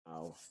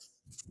So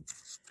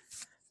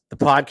the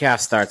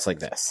podcast starts like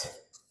this.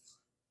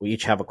 We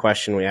each have a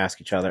question we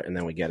ask each other, and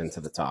then we get into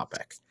the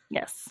topic.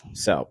 Yes.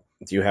 So,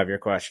 do you have your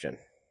question?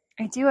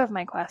 I do have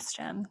my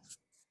question.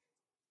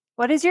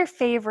 What is your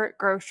favorite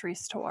grocery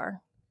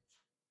store?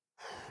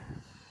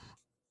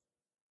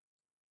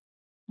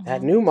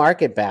 That new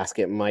Market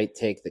Basket might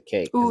take the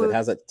cake because it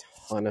has a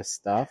ton of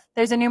stuff.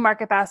 There's a new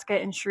Market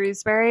Basket in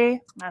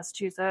Shrewsbury,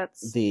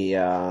 Massachusetts.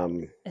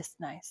 It's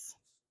nice.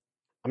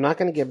 I'm not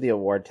going to give the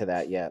award to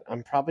that yet.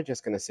 I'm probably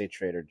just going to say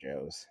Trader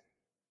Joe's.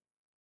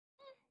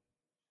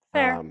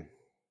 Fair.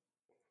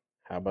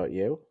 How about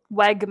you?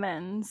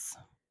 Wegmans.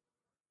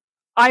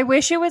 I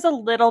wish it was a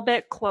little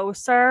bit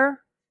closer,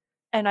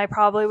 and I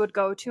probably would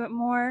go to it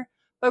more.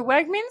 But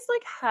Wegmans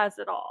has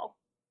it all.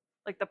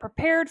 The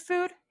prepared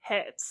food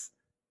hits.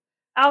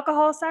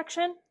 Alcohol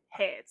section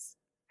hits.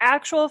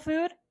 Actual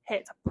food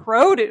hits.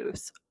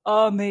 Produce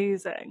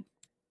amazing.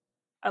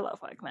 I love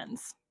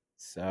Wegmans.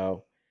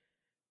 So,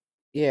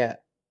 yeah,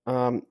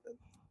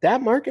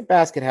 that Market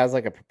Basket has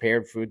a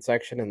prepared food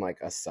section and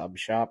a sub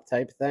shop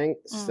type thing.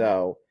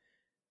 So,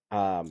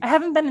 I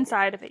haven't been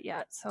inside of it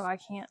yet, so I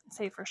can't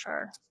say for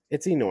sure.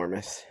 It's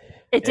enormous.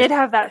 It did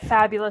have that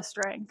fabulous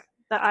drink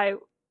that I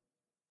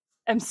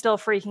am still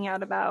freaking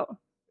out about.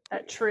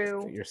 That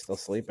true. You're still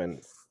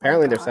sleeping.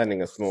 Apparently, they're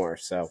sending us more.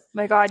 So,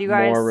 my God, you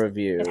guys, more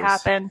reviews. It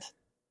happened.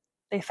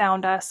 They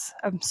found us.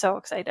 I'm so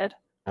excited.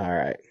 All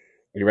right,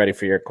 you ready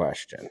for your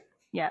question?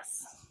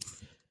 Yes.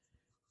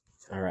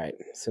 All right.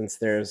 Since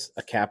there's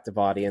a captive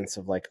audience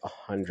of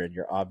 100,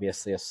 you're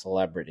obviously a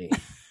celebrity.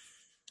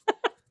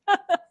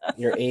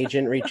 Your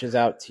agent reaches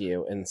out to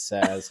you and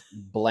says,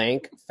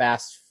 blank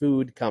fast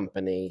food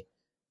company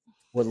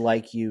would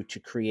like you to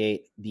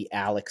create the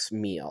Alex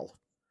meal.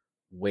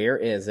 Where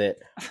is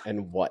it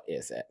and what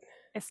is it?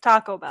 It's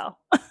Taco Bell.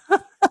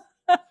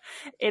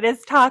 It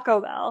is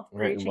Taco Bell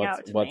reaching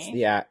out to me.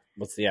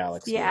 What's the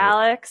Alex The meal?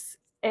 Alex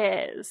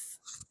is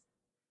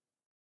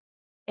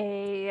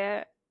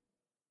a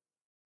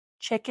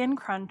chicken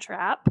crunch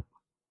wrap,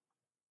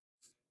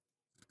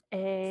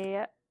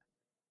 a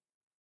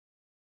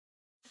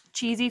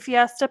cheesy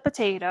fiesta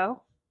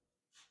potato,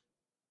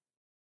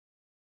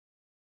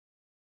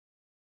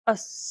 a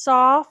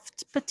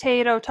soft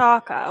potato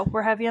taco.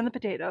 We're heavy on the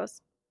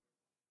potatoes.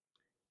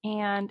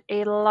 And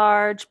a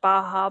large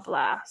Baja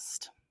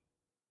Blast.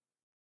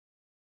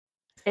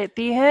 It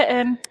be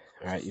hitting.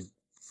 All right,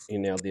 you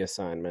nailed the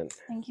assignment.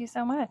 Thank you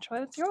so much.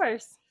 What's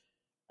yours?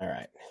 All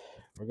right.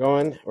 We're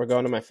going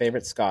to my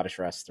favorite Scottish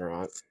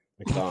restaurant,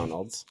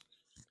 McDonald's.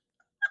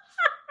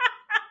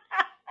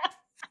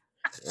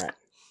 All right.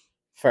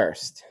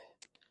 First,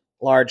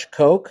 large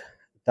Coke,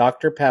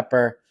 Dr.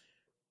 Pepper,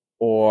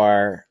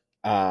 or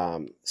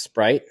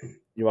Sprite.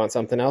 You want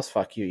something else?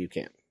 Fuck you, you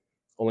can't.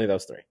 Only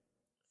those three.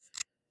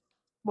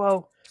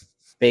 Whoa.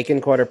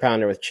 Bacon quarter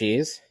pounder with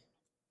cheese.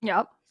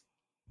 Yep.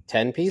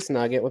 10-piece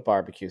nugget with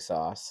barbecue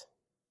sauce.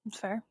 That's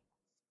fair.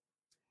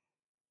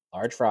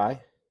 Large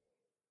fry.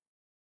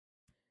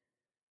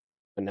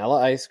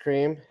 Vanilla ice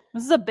cream.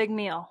 This is a big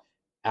meal.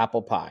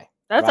 Apple pie.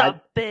 That's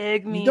a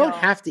big meal. You don't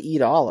have to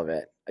eat all of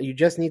it. You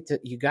just need to,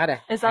 you gotta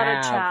have. Is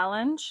that a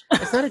challenge?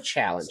 It's not a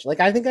challenge.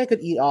 I think I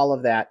could eat all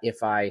of that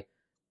if I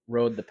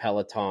rode the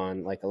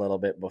Peloton a little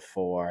bit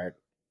before,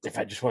 if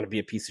I just want to be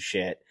a piece of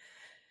shit.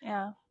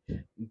 Yeah.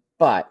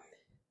 But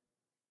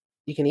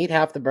you can eat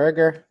half the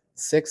burger,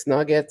 6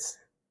 nuggets,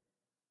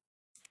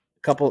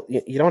 a couple.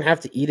 You don't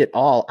have to eat it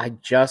all. I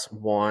just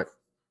want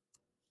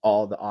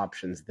all the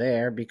options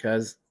there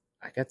because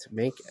I get to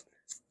make it.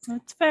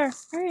 That's fair.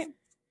 All right.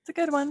 It's a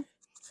good one.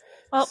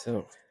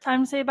 Well,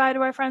 time to say bye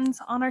to our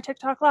friends on our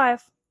TikTok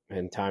Live.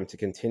 And time to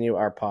continue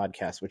our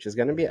podcast, which is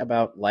going to be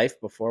about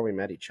life before we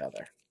met each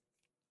other.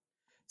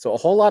 So a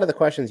whole lot of the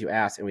questions you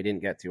asked and we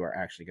didn't get to are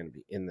actually going to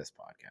be in this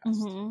podcast.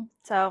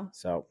 Mm-hmm.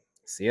 So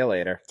see you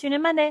later. Tune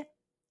in Monday.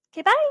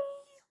 Okay, bye.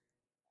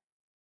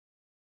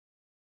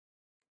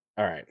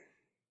 All right.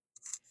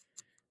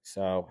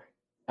 So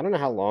I don't know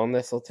how long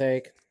this will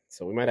take,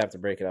 so we might have to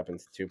break it up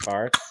into 2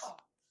 parts.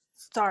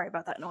 Sorry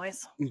about that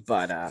noise.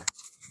 But I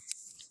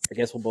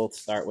guess we'll both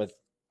start with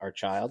our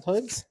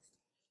childhoods.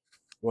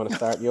 You want to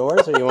start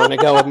yours or you want to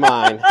go with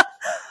mine?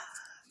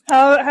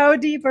 How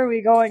deep are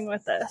we going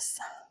with this?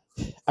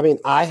 I mean,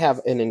 I have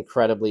an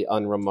incredibly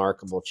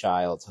unremarkable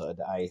childhood.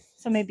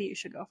 So maybe you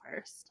should go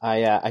first.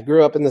 I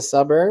grew up in the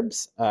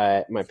suburbs.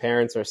 My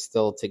parents are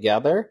still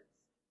together.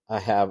 I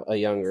have a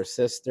younger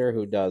sister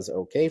who does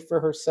okay for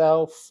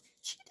herself.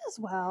 She does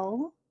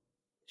well.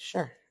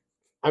 Sure.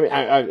 I mean,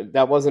 I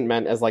that wasn't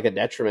meant as a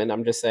detriment.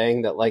 I'm just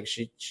saying that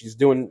she's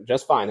doing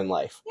just fine in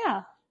life.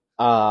 Yeah.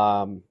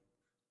 I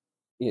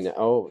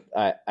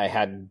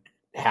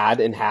had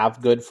and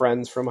have good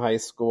friends from high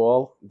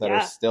school that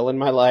are still in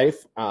my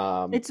life.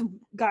 It's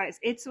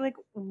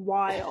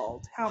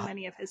wild how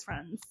many of his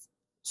friends.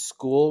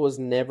 School was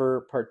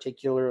never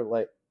particular,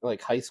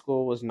 like high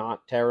school was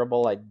not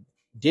terrible. I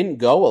didn't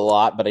go a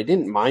lot, but I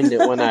didn't mind it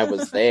when I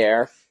was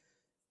there.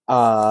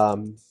 I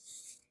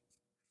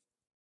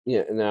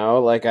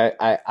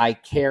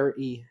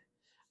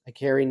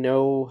carry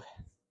no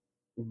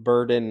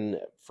burden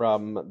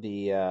from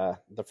the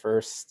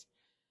first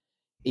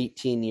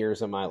 18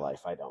 years of my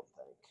life, I don't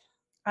think.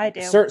 I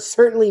do.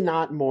 Certainly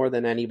not more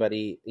than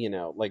anybody,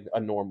 like a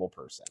normal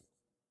person.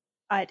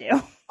 I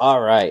do. All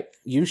right.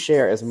 You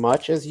share as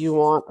much as you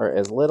want or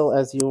as little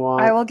as you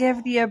want. I will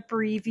give the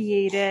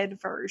abbreviated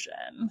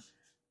version.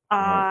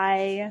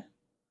 I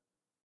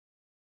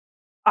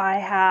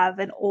have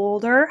an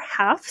older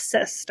half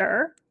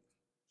sister.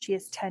 She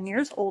is 10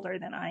 years older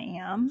than I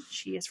am.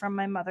 She is from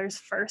my mother's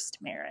first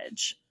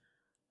marriage.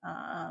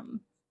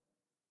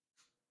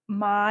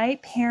 My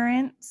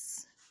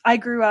parents, I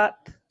grew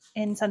up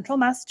in central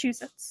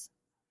Massachusetts.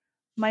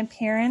 My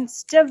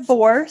parents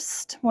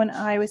divorced when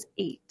I was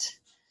 8.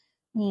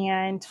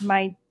 And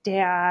my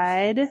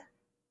dad,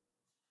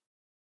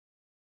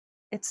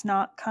 it's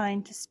not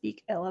kind to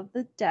speak ill of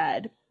the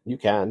dead. You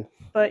can.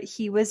 But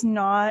he was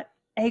not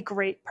a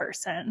great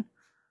person.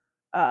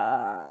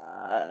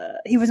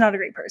 He was not a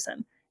great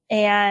person.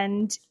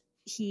 And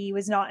he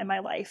was not in my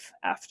life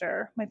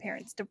after my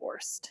parents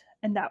divorced.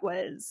 And that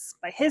was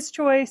by his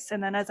choice.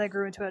 And then as I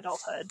grew into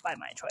adulthood, by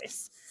my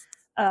choice.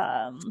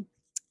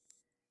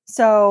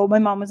 So my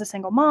mom was a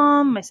single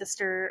mom. My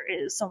sister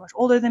is so much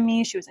older than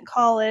me. She was in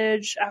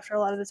college after a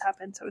lot of this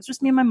happened. So it was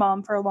just me and my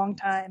mom for a long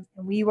time.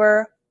 And we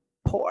were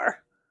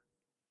poor.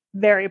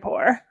 Very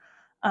poor.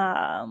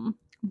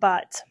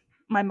 But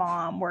my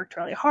mom worked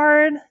really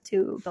hard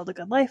to build a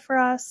good life for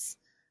us,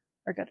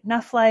 or good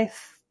enough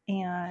life.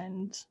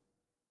 And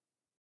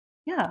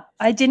yeah,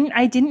 I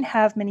didn't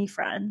have many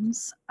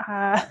friends.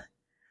 I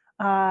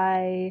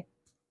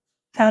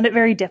found it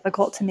very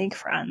difficult to make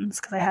friends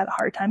because I had a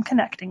hard time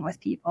connecting with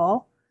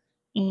people.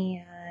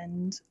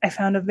 And I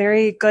found a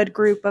very good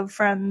group of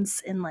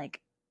friends in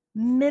like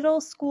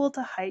middle school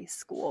to high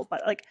school,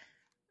 but like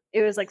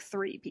it was like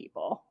 3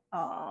 people.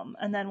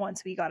 And then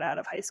once we got out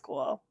of high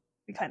school,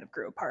 we kind of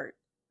grew apart.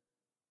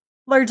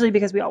 Largely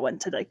because we all went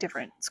to like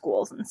different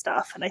schools and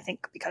stuff. And I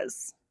think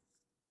because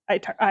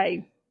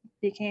I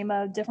became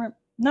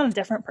not a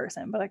different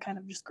person, but I kind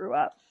of just grew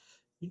up.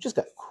 You just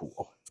got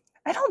cool.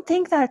 I don't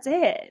think that's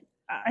it.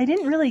 I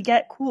didn't really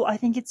get cool. I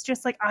think it's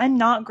just like I'm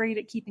not great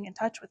at keeping in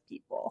touch with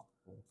people.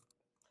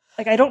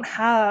 Like I don't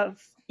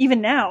have, even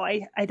now,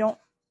 I don't,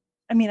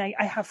 I mean,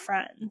 I have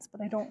friends,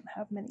 but I don't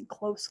have many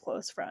close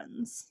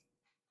friends.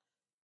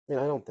 I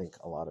mean, I don't think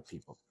a lot of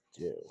people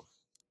do.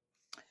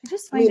 I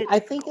just find I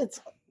think it's,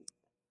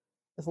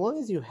 as long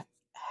as you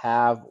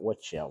have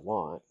what you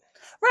want.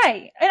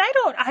 Right. And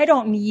I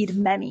don't need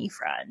many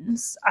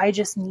friends. I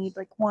just need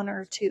like 1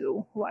 or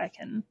 2 who I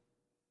can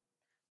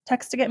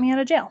text to get me out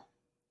of jail.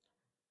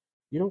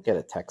 You don't get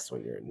a text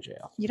when you're in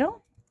jail. You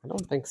don't? I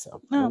don't think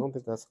so. No. I don't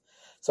think that's...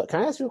 So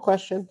can I ask you a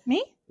question?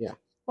 Me? Yeah.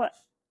 What?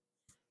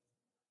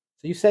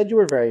 So you said you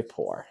were very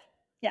poor.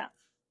 Yeah.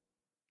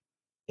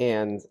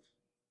 And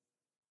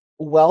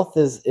wealth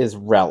is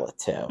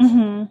relative.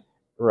 Mm-hmm.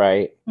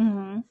 Right?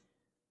 Mm-hmm.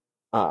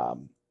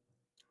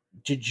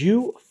 Did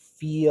you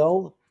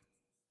feel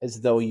as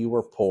though you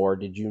were poor?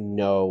 Did you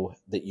know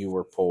that you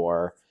were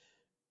poor?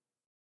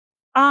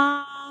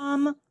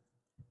 I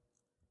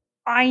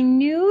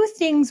knew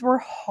things were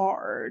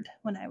hard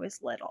when I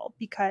was little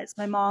because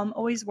my mom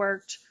always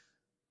worked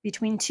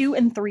between 2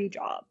 and 3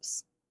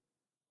 jobs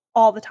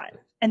all the time.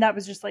 And that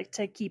was just like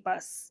to keep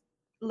us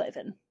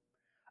living.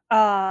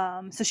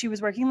 So she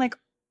was working like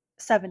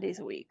 7 days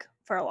a week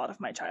for a lot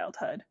of my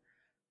childhood.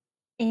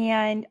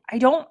 And I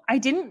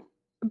didn't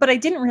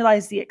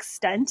realize the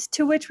extent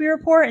to which we were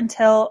poor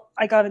until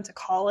I got into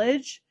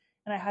college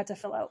and I had to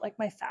fill out like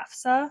my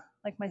FAFSA,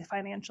 like my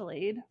financial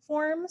aid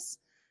forms.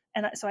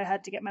 And so I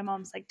had to get my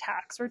mom's like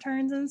tax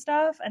returns and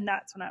stuff. And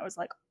that's when I was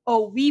like,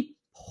 oh, we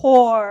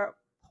poor.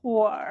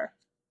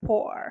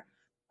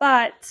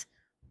 But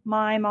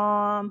my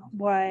mom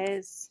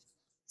was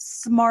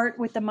smart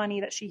with the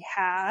money that she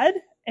had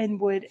and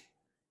would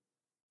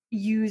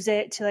use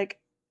it to like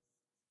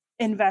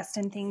invest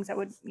in things that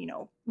would,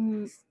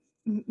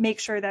 make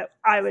sure that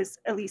I was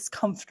at least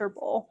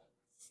comfortable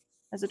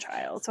as a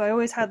child. So I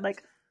always had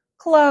like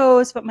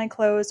clothes, but my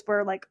clothes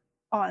were like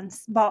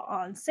bought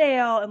on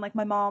sale. And like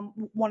my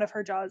mom, one of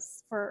her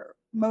jobs for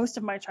most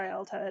of my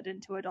childhood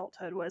into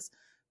adulthood was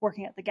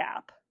working at the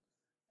Gap.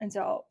 And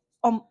so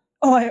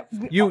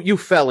you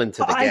fell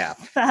into the Gap.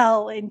 I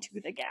fell into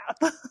the Gap.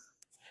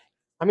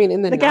 I mean,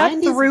 in the 90s,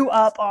 Gap threw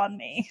up on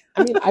me.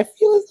 I mean, I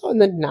feel as though in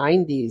the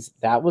 90s,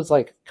 that was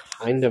like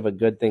kind of a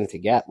good thing to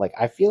get. Like,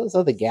 I feel as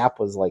though the Gap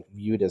was like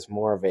viewed as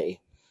more of a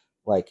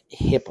like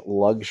hip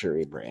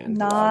luxury brand.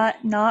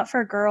 Not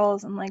for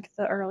girls in like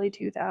the early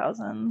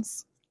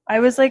 2000s.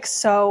 I was like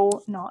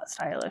so not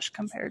stylish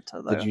compared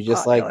to the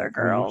popular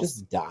girls. Were you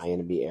just dying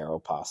to be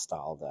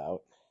Aeropostalled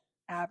out?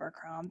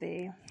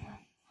 Abercrombie.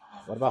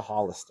 What about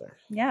Hollister?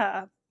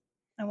 Yeah,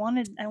 I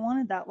wanted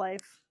that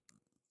life.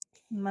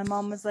 My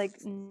mom was like,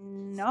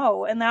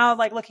 no. And now,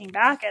 like, looking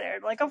back at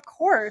it, like, of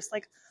course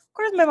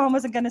my mom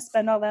wasn't going to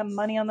spend all that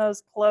money on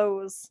those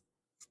clothes.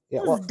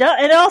 Yeah,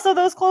 and also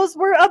those clothes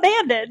were a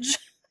bandage.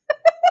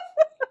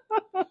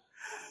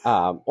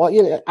 Well,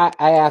 I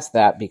asked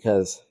that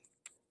because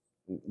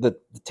the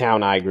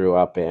town I grew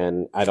up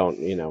in, I don't,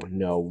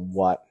 know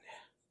what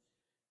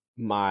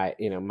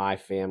my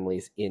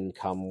family's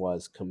income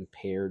was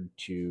compared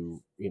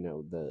to,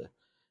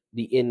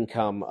 the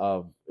income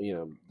of,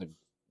 the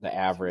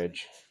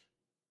average.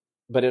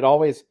 But it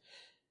always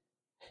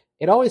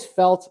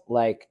felt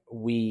like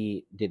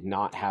we did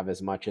not have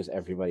as much as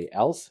everybody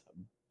else.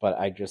 But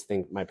I just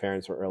think my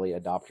parents were early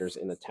adopters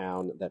in a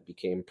town that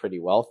became pretty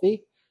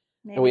wealthy.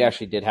 Maybe. And we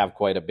actually did have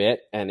quite a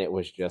bit. And it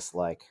was just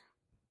like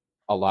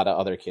a lot of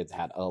other kids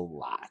had a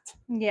lot.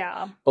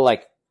 Yeah. But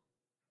like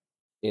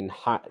in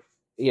high,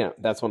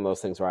 that's one of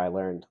those things where I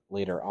learned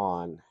later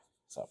on.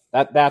 So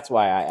that's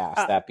why I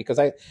asked that, because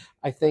I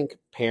think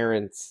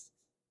parents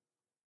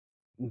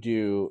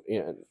do,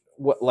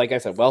 like I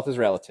said, wealth is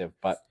relative,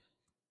 but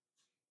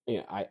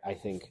I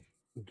think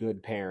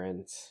good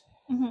parents,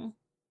 Mm-hmm.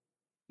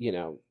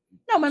 No,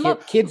 my mom.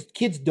 Kids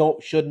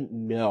shouldn't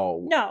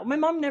know. No, my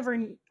mom never.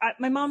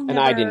 My mom never.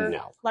 And I didn't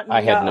know. Let me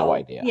I had know. no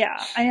idea.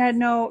 Yeah, I had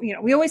no.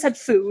 We always had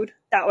food.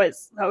 That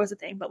was a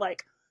thing. But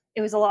like,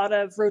 it was a lot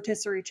of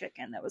rotisserie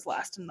chicken that was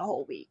lasting the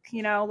whole week.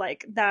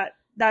 Like that.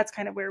 That's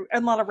kind of where,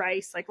 and a lot of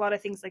rice, like a lot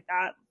of things like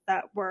that.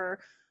 That were.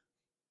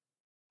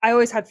 I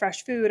always had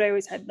fresh food. I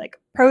always had like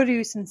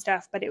produce and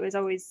stuff. But it was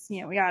always,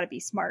 we got to be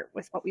smart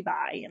with what we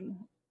buy and.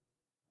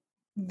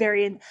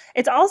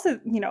 It's also,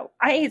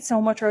 I ate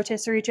so much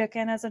rotisserie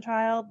chicken as a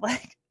child.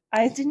 Like,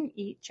 I didn't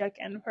eat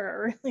chicken for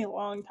a really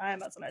long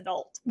time as an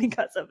adult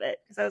because of it.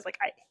 Because I was like,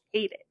 I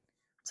hate it.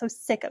 I'm so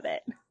sick of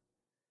it.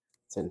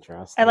 It's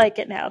interesting. I like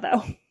it now,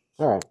 though.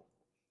 All right.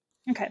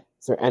 Okay.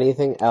 Is there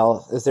anything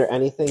else? Is there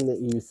anything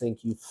that you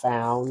think you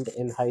found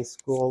in high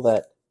school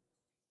that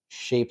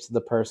shapes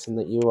the person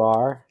that you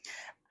are?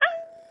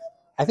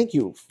 I think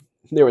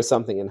there was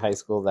something in high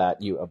school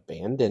that you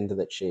abandoned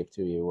that shaped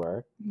who you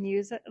were.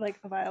 Music,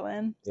 like the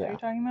violin. Is that what you're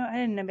talking about? I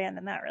didn't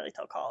abandon that really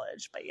till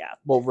college, but yeah.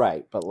 Well,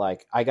 right, but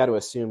like I got to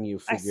assume you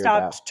figured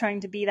out. I stopped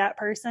trying to be that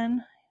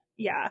person.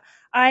 Yeah,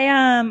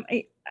 I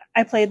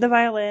played the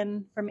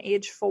violin from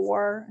age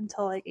 4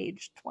 until like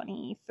age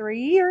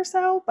 23 or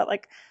so, but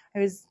like I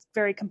was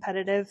very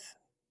competitive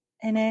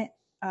in it.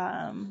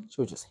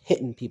 So just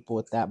hitting people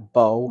with that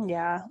bow.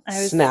 Yeah,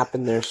 I was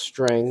snapping their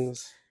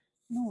strings.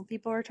 No,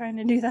 people were trying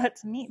to do that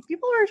to me.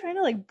 People were trying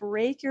to like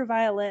break your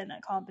violin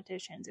at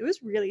competitions. It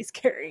was really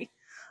scary.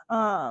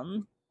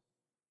 But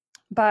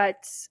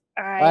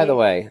by the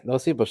way,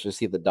 those people should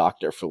see the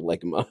doctor for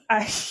ligma.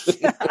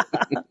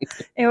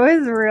 It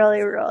was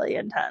really, really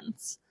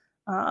intense.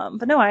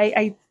 But no,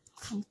 I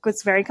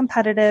was very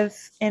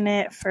competitive in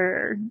it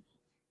for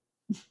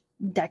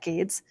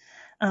decades.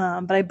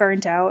 But I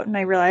burnt out and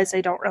I realized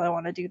I don't really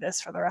want to do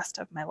this for the rest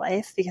of my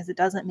life because it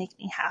doesn't make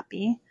me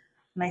happy.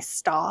 And I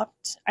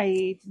stopped.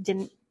 I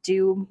didn't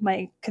do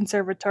my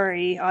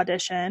conservatory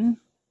audition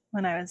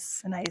when I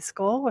was in high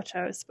school, which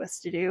I was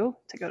supposed to do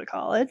to go to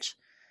college.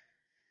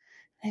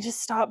 I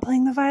just stopped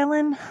playing the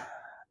violin.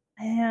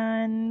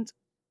 And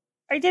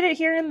I did it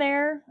here and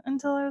there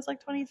until I was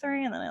like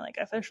 23, and then I like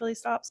officially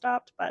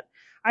stopped. But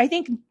I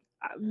think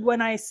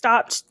when I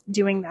stopped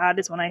doing that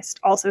is when I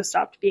also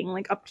stopped being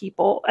like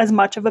as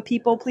much of a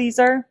people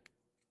pleaser.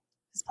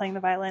 Because playing the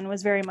violin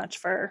was very much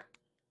for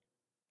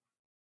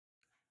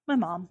my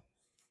mom.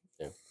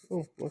 Yeah.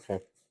 Oh, okay.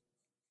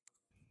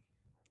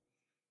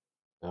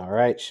 All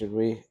right. Should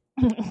we?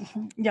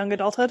 Young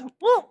adulthood.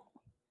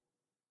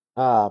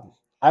 I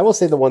will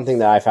say the one thing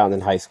that I found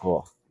in high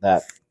school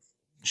that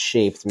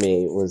shaped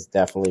me was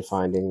definitely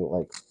finding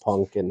like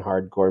punk and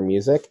hardcore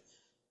music,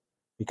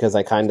 because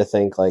I kind of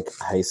think like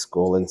high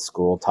school and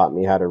school taught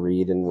me how to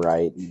read and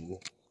write and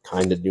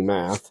kind of do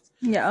math.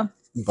 Yeah.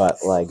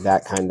 But like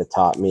that kind of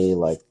taught me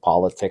like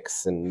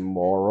politics and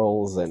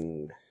morals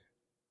and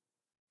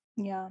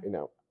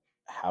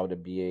how to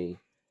be a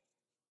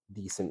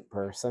decent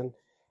person.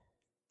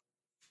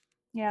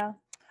 Yeah.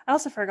 I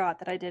also forgot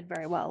that I did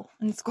very well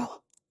in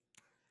school.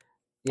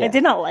 Yeah. I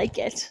did not like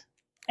it.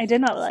 I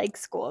did not like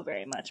school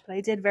very much, but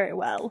I did very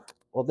well.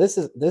 Well, this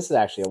is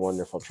actually a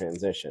wonderful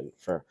transition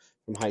from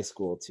high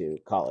school to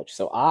college.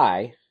 So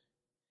I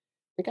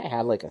think I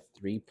had like a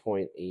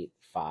 3.85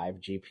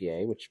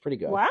 GPA, which is pretty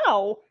good.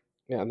 Wow.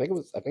 Yeah, I think it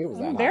was that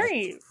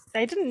high.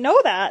 I didn't know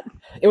that.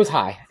 It was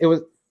high. It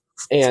was,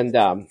 and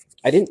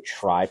I didn't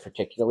try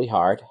particularly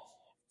hard.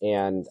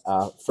 And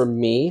for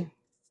me,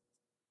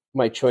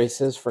 my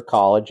choices for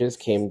colleges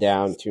came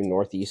down to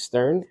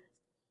Northeastern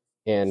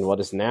and what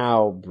is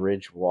now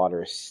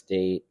Bridgewater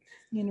State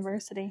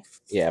University.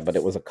 Yeah, but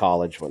it was a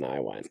college when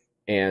I went.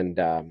 And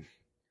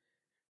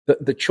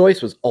the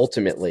choice was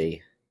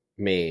ultimately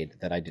made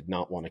that I did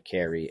not want to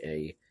carry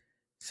a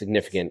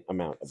significant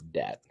amount of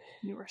debt.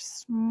 You were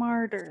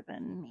smarter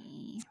than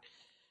me.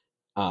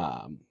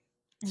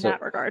 In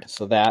that regard.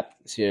 So that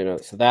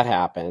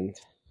happened.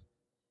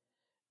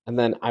 And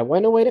then I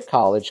went away to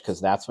college because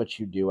that's what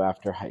you do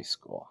after high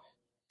school.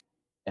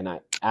 And I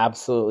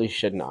absolutely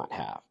should not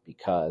have,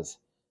 because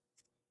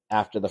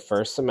after the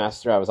first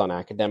semester I was on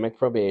academic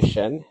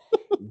probation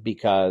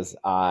because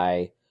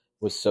I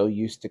was so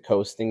used to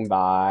coasting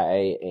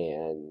by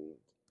and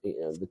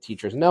the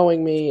teachers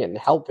knowing me and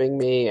helping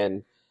me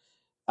and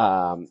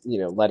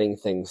letting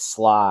things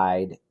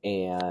slide,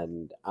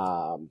 and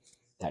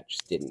that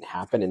just didn't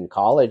happen in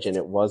college. And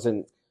it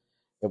wasn't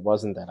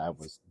that I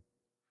was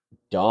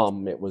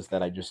dumb. It was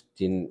that I just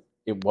didn't.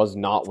 It was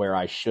not where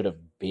I should have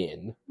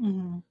been.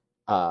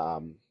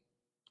 And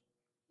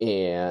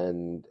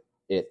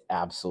it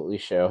absolutely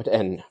showed.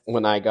 And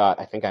when I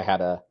think I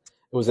had it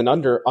was an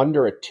under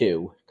a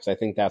 2, because I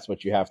think that's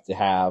what you have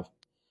to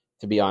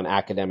be on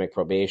academic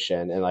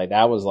probation. And like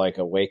that was like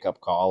a wake up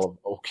call of,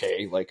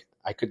 okay, like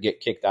I could get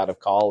kicked out of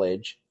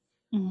college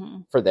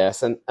for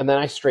this. And then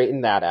I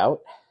straightened that out.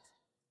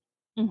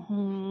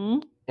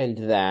 And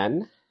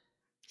then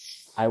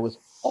I was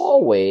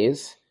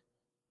always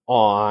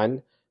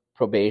on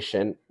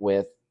probation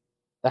with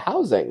the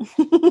housing.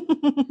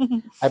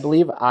 I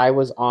believe I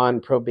was on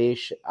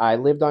probation. I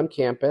lived on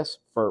campus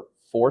for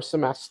 4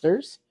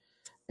 semesters,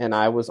 and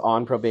I was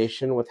on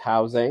probation with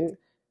housing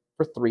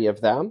for 3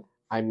 of them.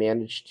 I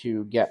managed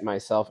to get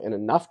myself in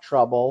enough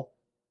trouble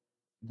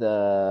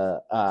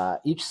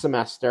each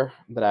semester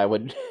that I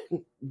would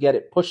get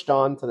it pushed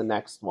on to the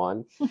next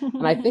one.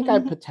 And I think I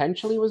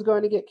potentially was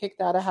going to get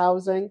kicked out of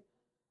housing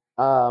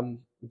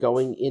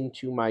going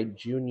into my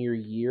junior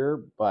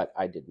year, but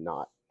I did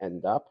not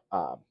end up.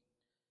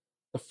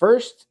 The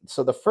first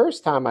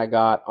time I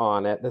got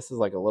on it, this is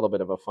like a little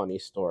bit of a funny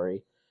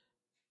story.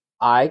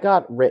 I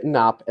got written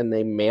up and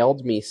they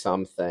mailed me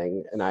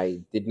something, and I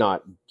did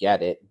not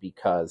get it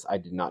because I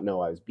did not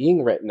know I was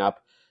being written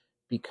up,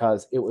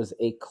 because it was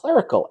a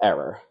clerical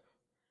error.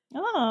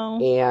 Oh.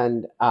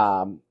 And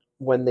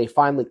when they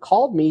finally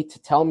called me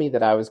to tell me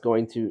that I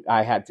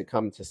had to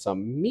come to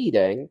some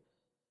meeting,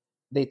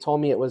 they told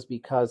me it was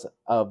because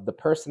of the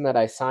person that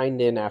I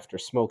signed in after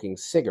smoking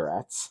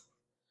cigarettes,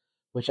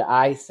 which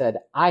I said,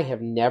 I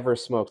have never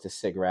smoked a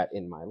cigarette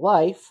in my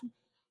life.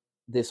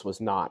 This was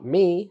not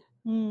me.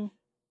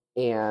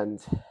 And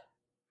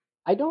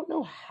I don't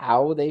know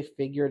how they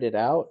figured it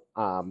out.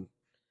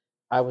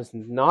 I was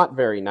not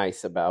very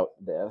nice about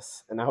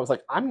this. And I was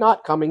like, I'm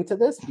not coming to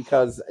this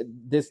because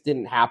this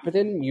didn't happen.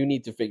 And you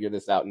need to figure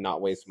this out and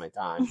not waste my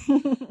time.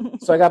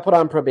 So I got put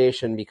on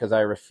probation because I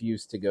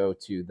refused to go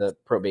to the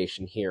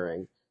probation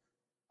hearing.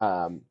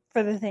 For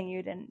the thing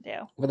you didn't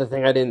do. For the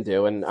thing I didn't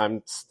do. And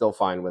I'm still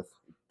fine with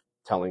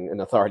telling an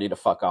authority to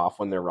fuck off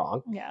when they're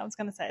wrong. Yeah, I was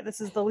going to say,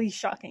 this is the least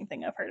shocking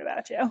thing I've heard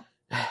about you.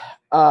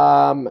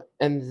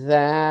 And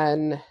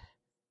then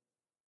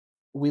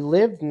we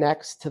lived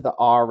next to the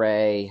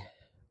RA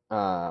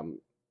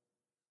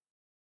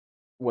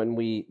when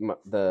the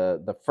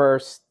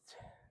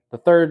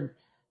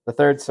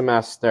third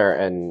semester,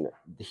 and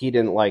he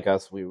didn't like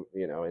us.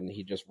 And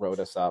he just wrote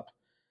us up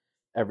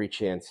every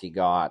chance he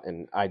got,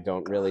 and I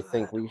don't really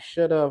think we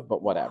should have,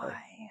 but whatever.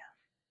 Why?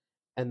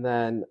 And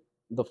then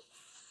the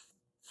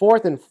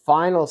fourth and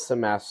final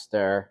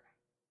semester,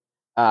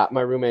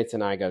 my roommates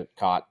and I got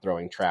caught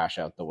throwing trash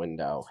out the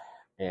window.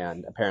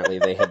 And apparently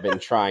they had been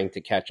trying to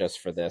catch us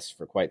for this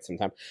for quite some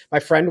time. My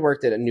friend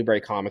worked at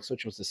Newbury Comics,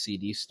 which was a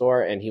CD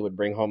store, and he would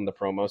bring home the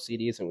promo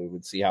CDs, and we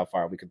would see how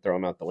far we could throw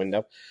them out the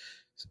window.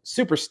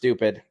 Super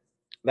stupid.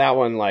 That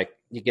one, like,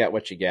 you get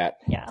what you get.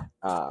 Yeah.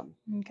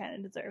 You kind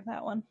of deserve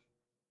that one.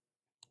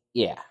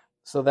 Yeah.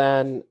 So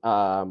then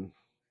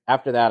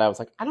after that, I was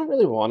like, I don't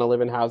really want to live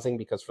in housing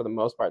because for the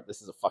most part,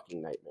 this is a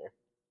fucking nightmare.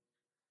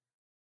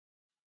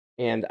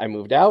 And I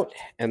moved out,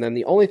 and then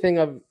the only thing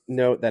of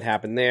note that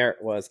happened there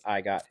was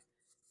I got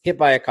hit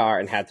by a car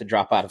and had to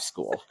drop out of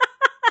school.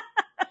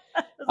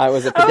 I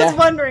was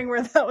wondering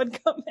where that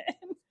would come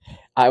in.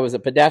 I was a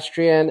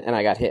pedestrian, and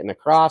I got hit in a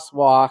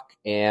crosswalk,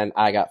 and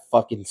I got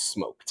fucking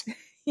smoked.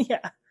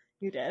 Yeah,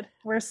 you did.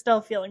 We're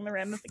still feeling the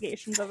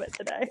ramifications of it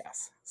today.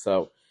 Yes.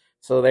 So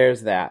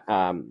there's that.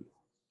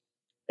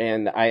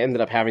 And I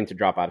ended up having to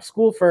drop out of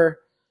school for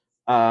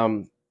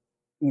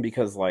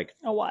because like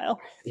a while.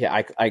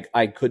 Yeah,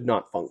 I could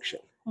not function.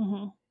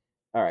 Mm-hmm.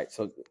 All right,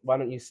 so why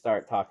don't you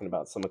start talking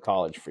about some of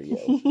college for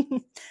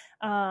you?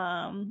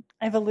 I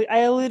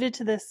alluded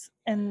to this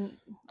in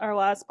our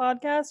last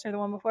podcast or the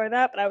one before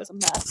that, but I was a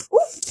mess.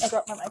 Ooh, I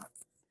dropped my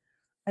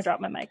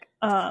mic.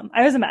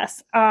 I was a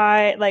mess.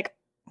 I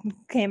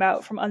came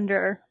out from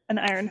under an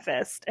iron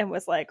fist and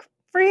was like,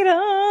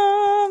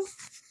 freedom.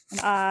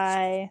 And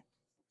I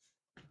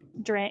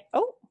drank.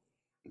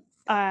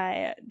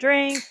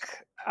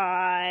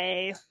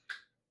 I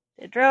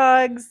did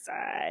drugs.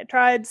 I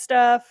tried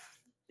stuff.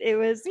 It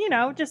was,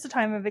 just a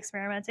time of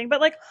experimenting.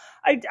 But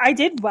I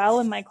did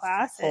well in my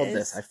classes. Hold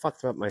this. I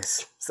fucked up my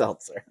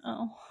seltzer.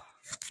 Oh.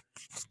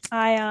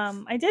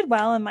 I did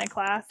well in my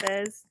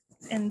classes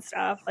and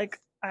stuff.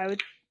 I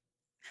would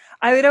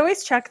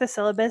always check the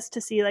syllabus to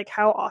see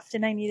how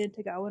often I needed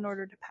to go in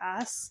order to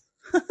pass.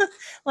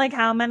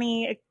 How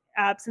many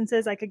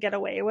absences I could get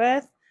away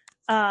with.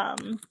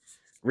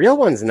 Real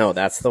ones know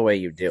that's the way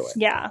you do it.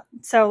 Yeah.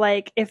 So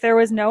if there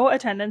was no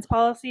attendance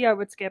policy, I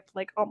would skip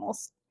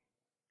almost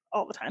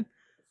all the time.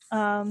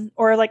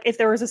 Or if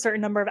there was a certain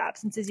number of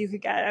absences you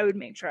could get, I would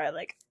make sure I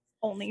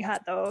only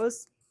had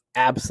those.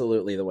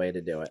 Absolutely the way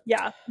to do it.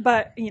 Yeah.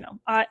 But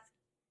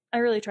I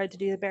really tried to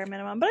do the bare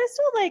minimum, but I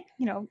still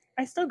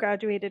I still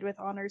graduated with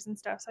honors and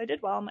stuff, so I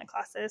did well in my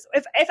classes.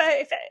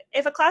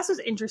 If a class was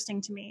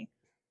interesting to me,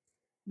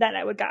 then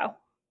I would go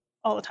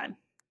all the time.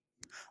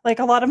 Like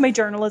a lot of my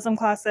journalism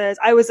classes,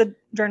 I was a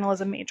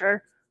journalism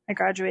major. I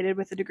graduated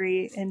with a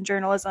degree in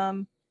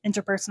journalism,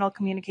 interpersonal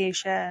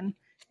communication,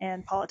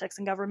 and politics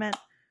and government.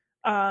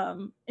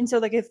 And so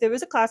like if there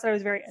was a class that I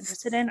was very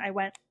interested in, I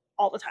went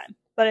all the time.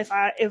 But if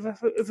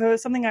it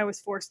was something I was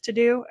forced to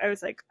do, I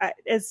was like,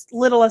 as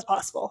little as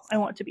possible. I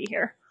want to be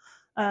here.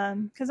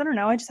 Because I don't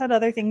know, I just had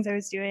other things I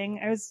was doing.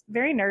 I was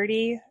very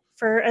nerdy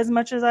for as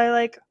much as I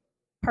like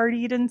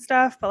partied and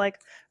stuff, but like I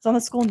was on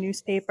the school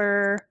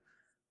newspaper.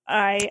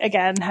 I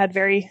again had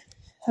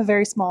a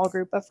very small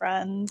group of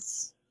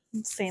friends,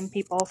 same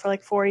people for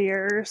like 4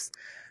 years.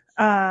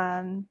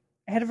 I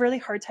had a really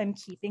hard time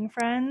keeping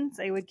friends.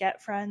 I would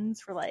get friends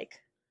for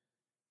like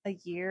a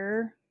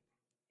year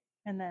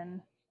and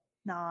then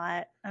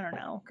not. I don't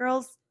know.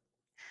 Girls,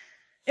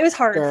 it was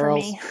hard for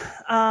me.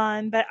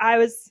 But I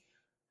was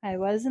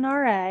an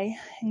RA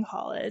in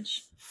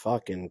college.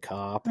 Fucking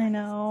cop. I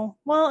know.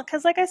 Well,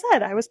 because like I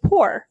said, I was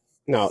poor.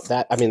 No,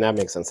 that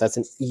makes sense. That's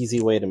an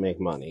easy way to make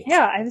money.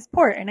 Yeah, I was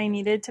poor and I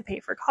needed to pay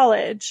for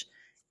college.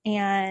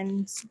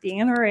 And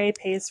being an RA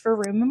pays for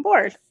room and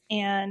board.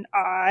 And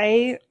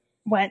I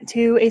went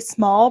to a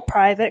small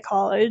private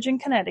college in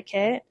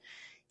Connecticut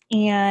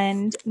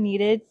and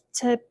needed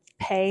to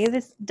pay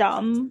this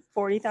dumb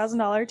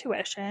 $40,000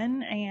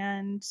 tuition,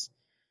 and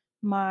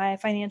my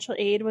financial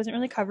aid wasn't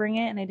really covering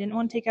it, and I didn't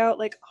want to take out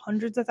like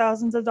hundreds of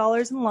thousands of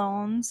dollars in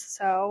loans,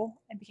 so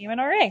I became an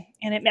RA,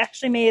 and it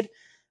actually made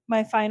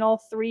my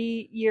final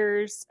 3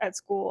 years at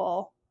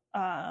school,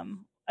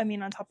 on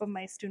top of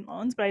my student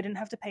loans, but I didn't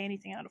have to pay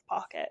anything out of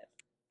pocket.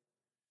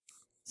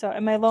 So,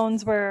 and my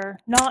loans were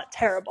not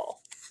terrible.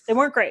 They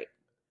weren't great,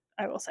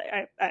 I will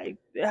say. I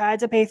had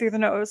to pay through the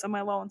nose on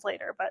my loans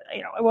later, but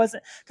it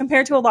wasn't,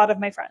 compared to a lot of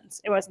my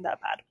friends, it wasn't that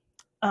bad.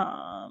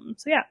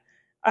 So yeah.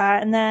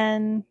 And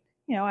then,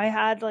 I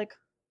had like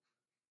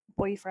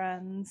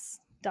boyfriends,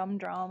 dumb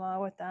drama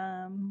with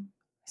them.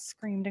 I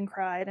screamed and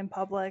cried in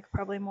public,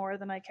 probably more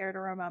than I care to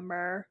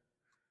remember.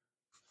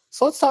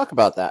 So let's talk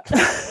about that.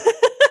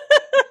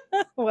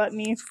 What,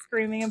 me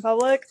screaming in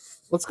public?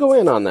 Let's go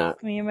in on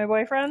that. Me and my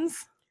boyfriends?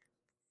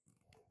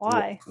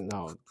 Why?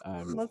 No.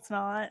 Let's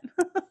not.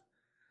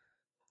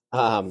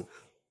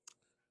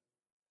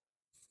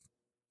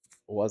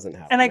 Wasn't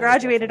happening. And I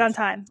graduated on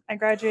time. I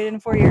graduated in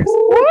 4 years.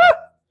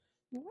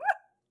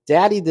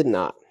 Daddy did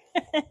not.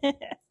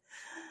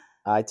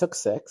 I took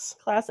 6.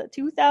 Class of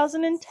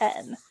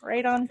 2010,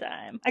 right on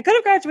time. I could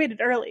have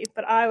graduated early,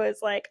 but I was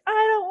like, I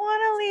don't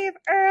want to leave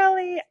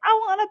early. I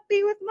want to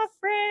be with my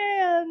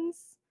friends.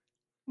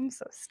 I'm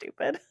so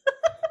stupid.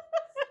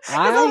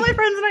 Because all my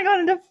friends and I got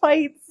into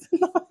fights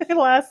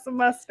last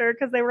semester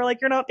because they were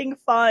like, you're not being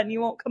fun.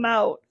 You won't come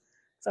out.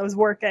 So I was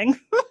working.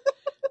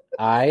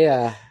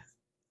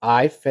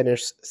 I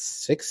finished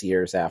 6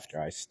 years after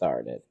I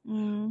started.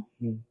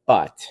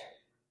 But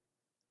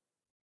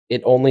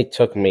it only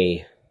took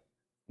me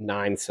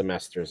 9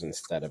 semesters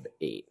instead of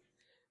 8.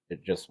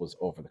 It just was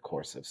over the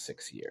course of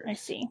 6 years. I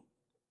see.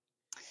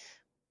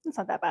 It's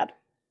not that bad.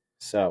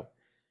 So,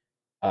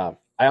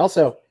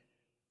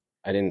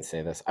 I didn't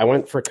say this. I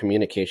went for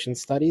communication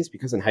studies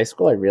because in high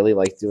school I really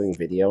liked doing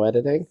video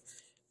editing.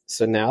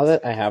 So now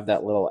that I have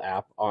that little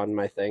app on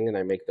my thing and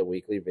I make the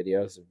weekly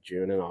videos of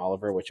June and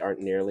Oliver, which aren't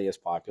nearly as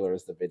popular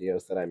as the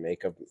videos that I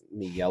make of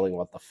me yelling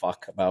what the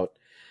fuck about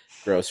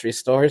grocery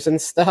stores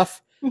and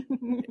stuff,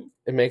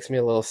 it makes me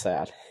a little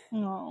sad.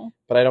 No.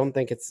 But I don't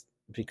think it's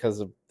because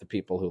of the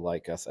people who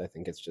like us. I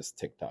think it's just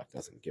TikTok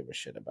doesn't give a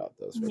shit about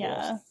those videos.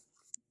 Yeah.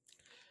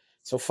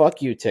 So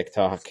fuck you,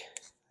 TikTok.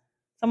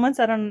 Someone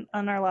said on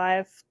our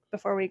live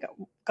before we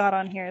got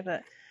on here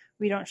that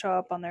we don't show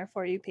up on their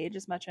For You page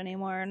as much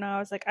anymore. And I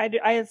was like,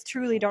 I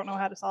truly don't know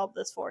how to solve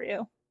this for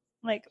you.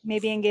 Like,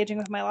 maybe engaging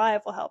with my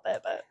live will help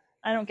it, but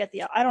I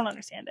don't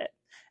understand it.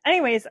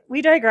 Anyways,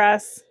 we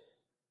digress.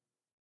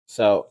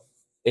 So,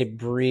 a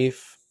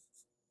brief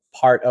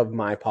part of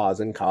my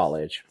pause in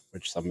college,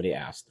 which somebody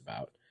asked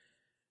about,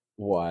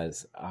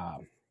 was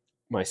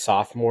my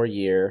sophomore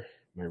year.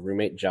 My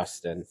roommate,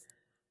 Justin,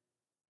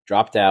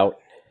 dropped out.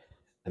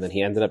 And then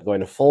he ended up going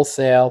to Full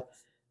Sail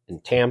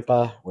in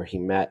Tampa, where he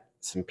met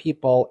some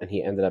people, and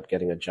he ended up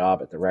getting a job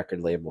at the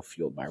record label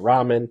Fueled by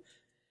Ramen.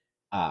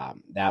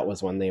 That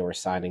was when they were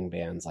signing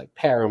bands like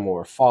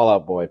Paramore, Fall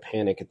Out Boy,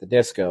 Panic at the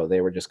Disco. They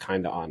were just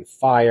kind of on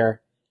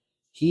fire.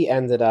 He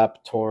ended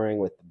up touring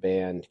with the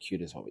band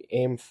Cute Is What We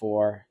Aim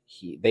For.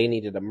 They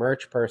needed a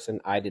merch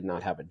person. I did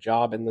not have a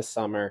job in the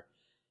summer.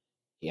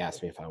 He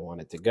asked me if I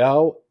wanted to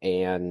go,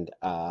 and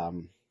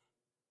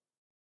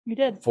you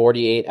did.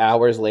 48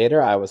 hours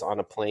later, I was on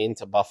a plane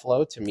to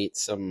Buffalo to meet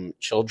some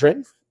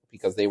children,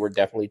 because they were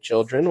definitely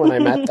children when I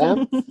met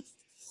them.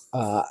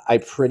 I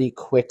pretty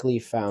quickly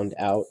found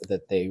out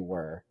that they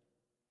were,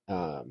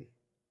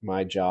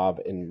 my job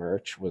in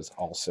merch was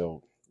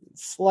also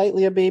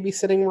slightly a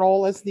babysitting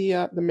role, as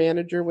the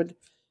manager would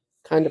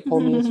kind of pull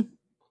me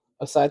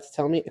aside to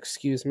tell me,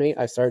 excuse me,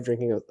 I started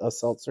drinking a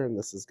seltzer and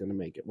this is going to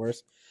make it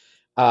worse.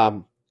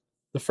 The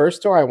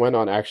first tour I went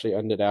on actually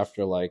ended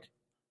after like,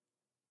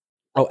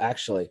 oh,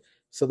 actually,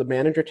 so the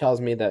manager tells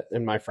me that,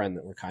 and my friend,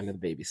 that we're kind of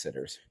the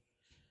babysitters.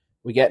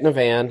 We get in a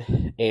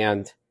van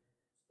and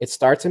it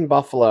starts in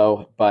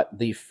Buffalo, but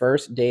the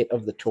first date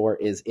of the tour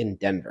is in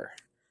Denver.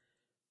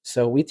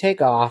 So we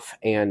take off,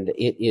 and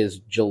it is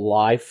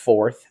July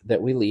 4th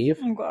that we leave.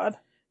 Oh, God.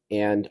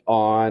 And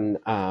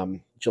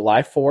on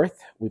July 4th,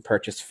 we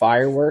purchased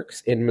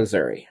fireworks in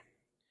Missouri.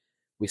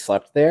 We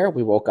slept there.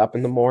 We woke up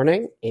in the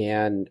morning,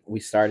 and we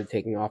started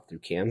taking off through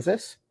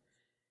Kansas.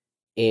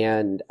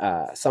 And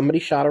somebody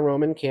shot a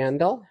Roman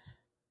candle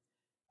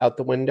out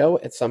the window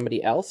at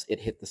somebody else. It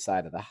hit the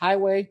side of the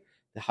highway.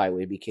 The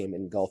highway became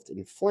engulfed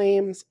in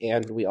flames,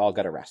 and we all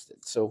got arrested.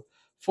 So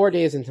 4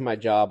 days into my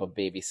job of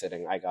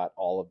babysitting, I got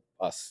all of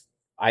us.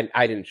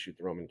 I didn't shoot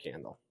the Roman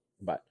candle,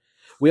 but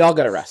we all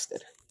got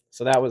arrested.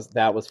 So that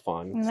was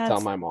fun to tell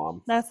my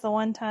mom. That's the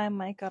one time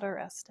Mike got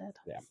arrested.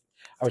 Yeah,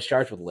 I was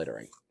charged with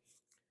littering.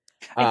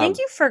 I think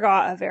you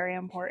forgot a very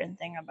important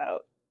thing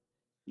about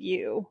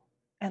you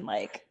and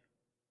like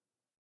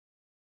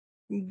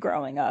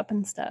growing up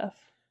and stuff.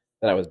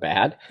 That I was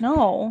bad?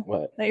 No.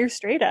 What? That you're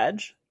straight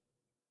edge.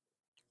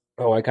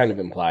 Oh, I kind of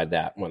implied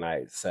that when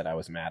I said I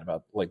was mad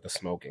about like the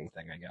smoking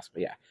thing, I guess.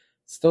 But yeah,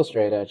 still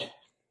straight edge.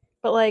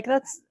 But like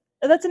that's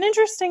an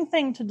interesting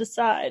thing to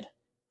decide.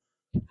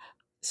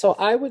 So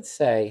I would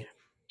say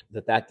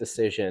that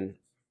decision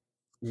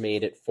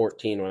made at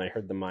 14 when I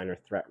heard the minor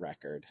threat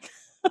record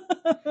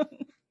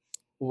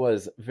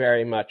was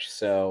very much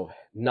so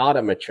not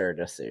a mature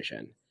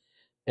decision.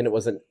 And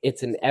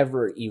it's an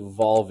ever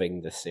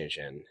evolving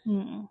decision.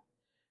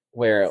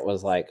 Where it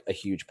was like a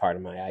huge part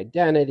of my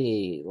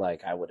identity.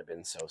 Like I would have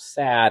been so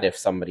sad if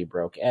somebody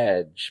broke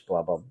edge,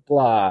 blah, blah,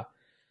 blah.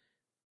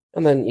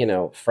 And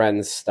then,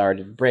 friends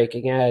started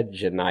breaking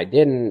edge and I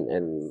didn't.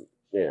 And,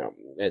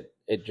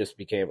 it just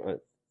became,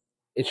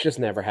 it's just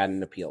never had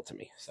an appeal to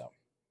me. So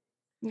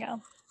yeah,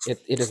 it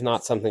is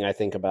not something I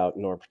think about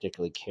nor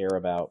particularly care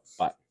about,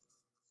 but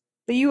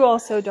you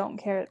also don't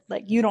care.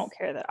 Like you don't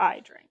care that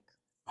I drink.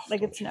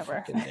 Like it's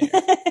never.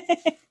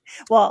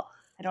 Well,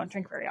 I don't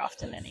drink very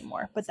often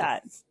anymore, but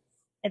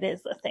it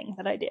is the thing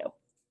that I do.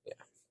 Yeah.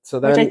 So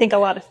then, which I think a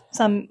lot of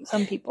some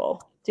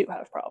people do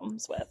have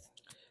problems with.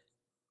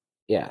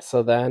 Yeah.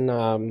 So then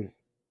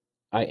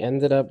I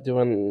ended up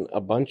doing a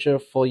bunch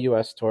of full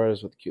US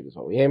tours with Cute Is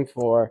What We Aim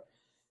For.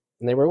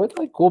 And they were with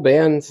like cool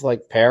bands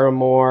like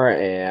Paramore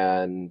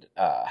and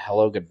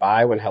Hello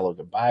Goodbye when Hello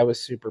Goodbye was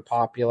super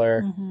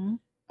popular.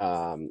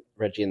 Mm-hmm.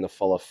 Reggie and the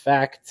Full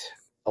Effect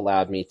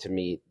allowed me to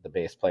meet the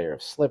bass player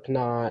of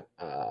Slipknot.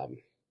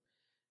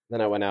 Then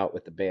I went out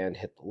with the band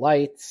Hit the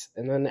Lights.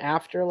 And then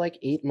after like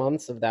 8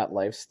 months of that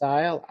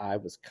lifestyle, I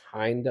was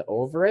kind of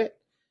over it.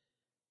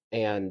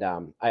 And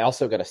I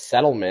also got a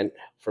settlement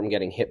from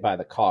getting hit by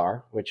the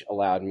car, which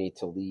allowed me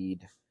to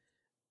lead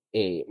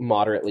a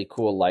moderately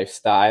cool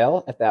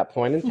lifestyle at that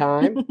point in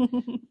time.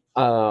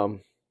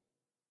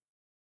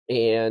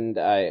 And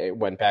I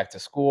went back to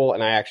school,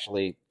 and I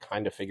actually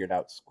kind of figured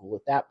out school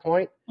at that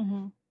point.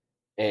 Mm-hmm.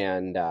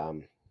 And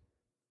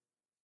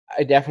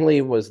I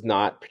definitely was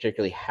not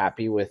particularly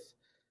happy with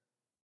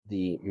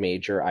the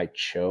major I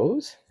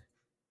chose,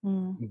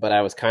 but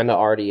I was kind of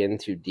already in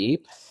too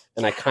deep,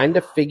 and I kind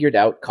of figured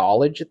out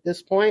college at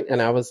this point.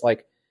 And I was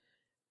like,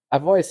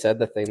 I've always said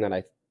the thing that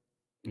I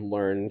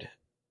learned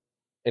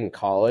in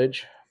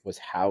college was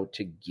how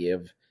to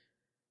give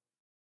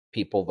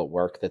people the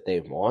work that they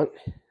want.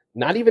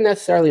 Not even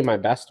necessarily my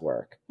best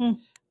work.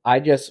 I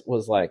just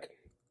was like,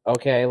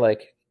 okay,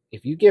 like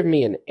if you give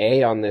me an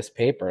A on this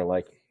paper,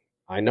 like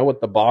I know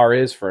what the bar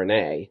is for an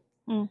A.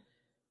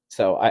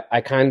 So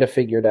I kind of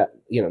figured out,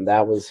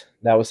 that was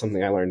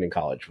something I learned in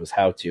college, was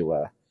how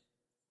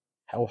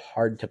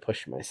hard to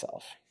push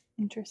myself.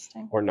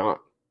 Interesting. Or not.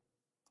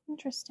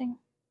 Interesting.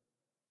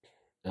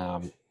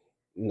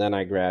 Then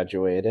I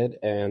graduated,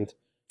 and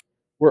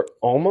we're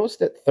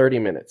almost at 30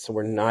 minutes. So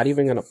we're not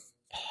even going to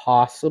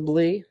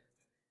possibly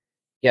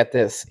get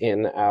this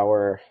in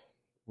our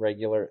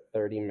regular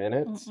 30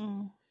 minutes.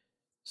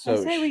 So I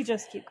say we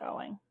just keep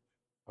going.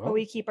 But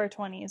we keep our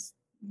 20s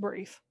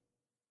brief.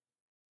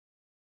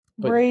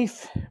 But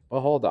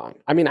hold on.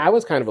 I mean, I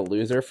was kind of a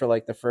loser for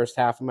like the first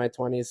half of my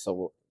 20s.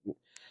 So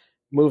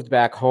moved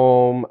back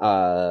home,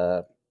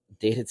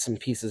 dated some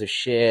pieces of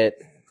shit.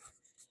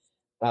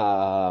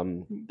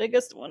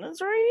 Biggest one is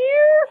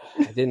right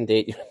here. I didn't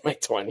date you in my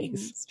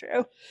 20s. It's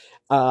true.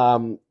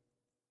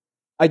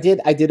 I did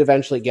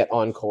eventually get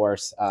on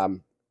course.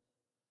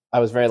 I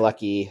was very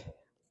lucky.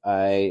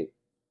 I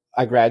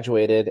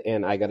graduated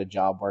and I got a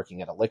job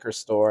working at a liquor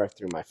store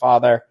through my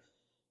father,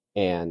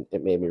 and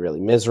it made me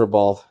really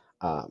miserable.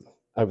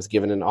 I was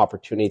given an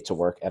opportunity to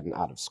work at an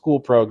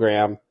out-of-school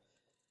program,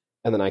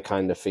 and then I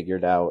kind of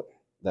figured out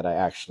that I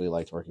actually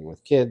liked working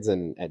with kids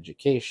and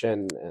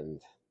education,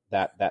 and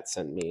that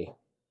sent me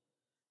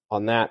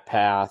on that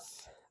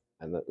path.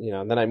 And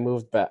then I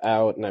moved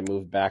out, and I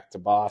moved back to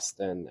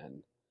Boston.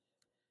 And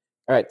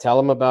all right, tell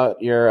them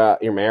about your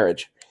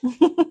marriage.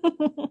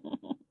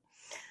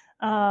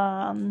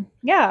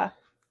 Yeah.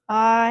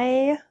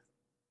 I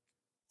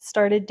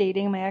started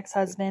dating my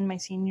ex-husband my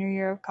senior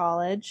year of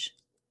college.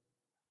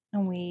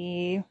 And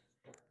we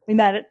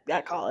met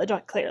at college,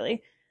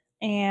 clearly.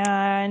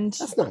 And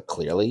That's not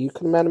clearly. You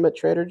could have met him at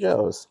Trader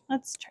Joe's.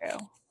 that's true.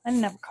 I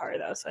didn't have a car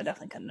though, so I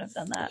definitely couldn't have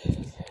done that.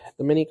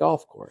 The mini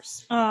golf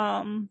course.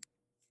 And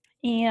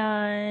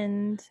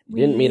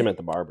we didn't meet him at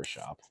the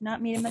barbershop. Did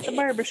not meet him at the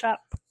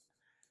barbershop.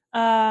 So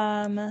I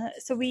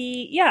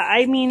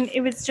mean,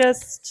 it was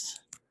just,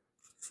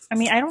 I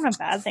mean, I don't have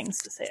bad things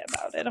to say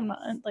about it. I'm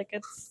not like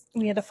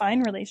we had a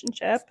fine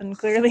relationship and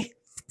clearly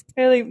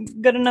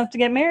good enough to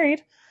get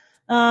married.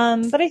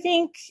 But I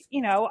think,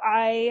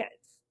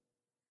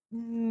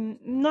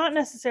 not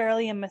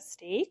necessarily a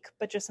mistake,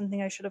 but just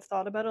something I should have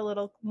thought about a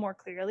little more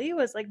clearly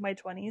was like my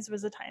 20s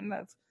was a time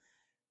of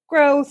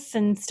growth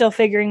and still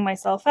figuring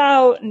myself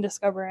out and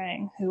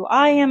discovering who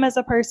I am as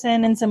a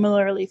person. And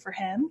similarly for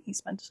him, he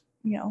spent,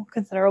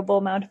 considerable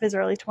amount of his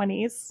early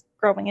 20s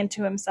growing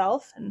into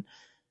himself and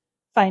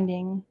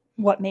finding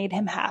what made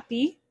him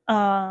happy.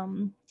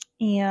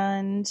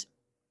 And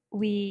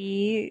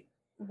we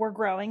were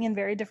growing in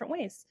very different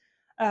ways.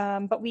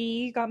 But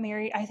we got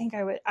married. I think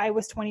I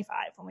was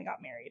 25 when we got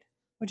married,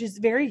 which is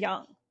very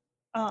young.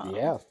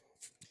 Yeah.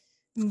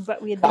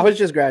 But I was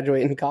just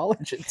graduating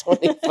college at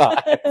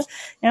 25.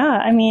 Yeah,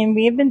 I mean,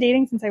 we had been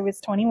dating since I was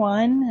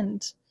 21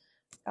 and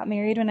got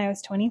married when I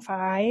was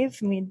 25.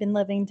 And we had been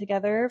living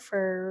together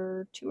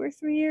for 2 or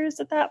 3 years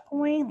at that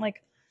point.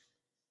 Like,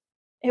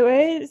 it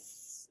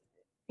was,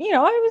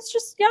 I was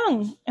just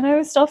young and I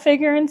was still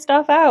figuring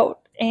stuff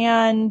out.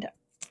 And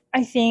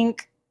I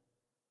think,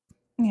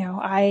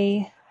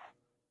 I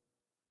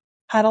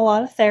had a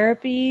lot of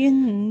therapy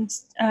and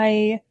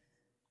I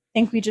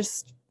think we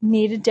just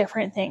needed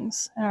different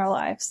things in our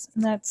lives.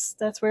 And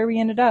that's where we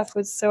ended up.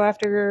 So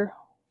after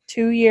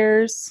 2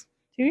 years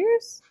of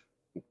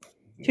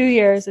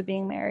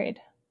being married,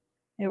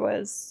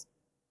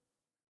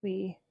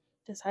 we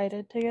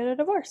decided to get a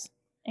divorce.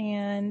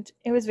 And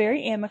it was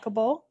very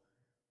amicable.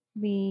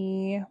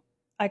 I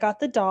got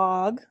the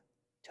dog.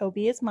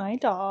 Toby is my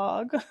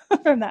dog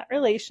from that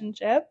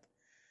relationship.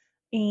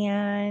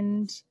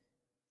 And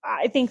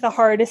I think the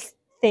hardest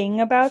thing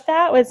about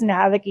that was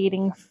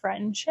navigating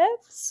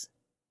friendships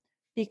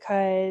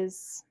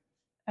because,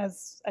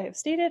 as I have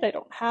stated, I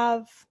don't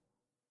have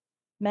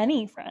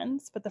many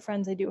friends, but the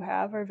friends I do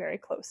have are very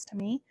close to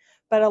me.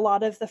 But a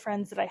lot of the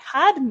friends that I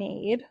had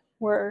made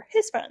were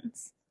his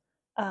friends.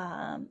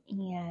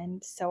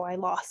 And so I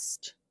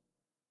lost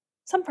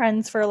some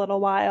friends for a little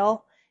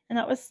while, and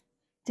that was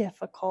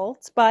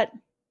difficult, but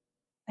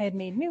I had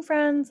made new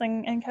friends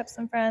and kept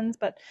some friends,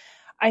 but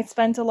I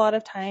spent a lot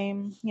of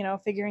time,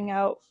 figuring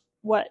out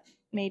what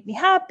made me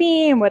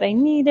happy and what I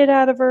needed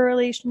out of a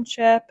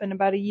relationship. And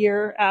about a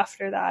year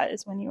after that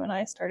is when you and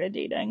I started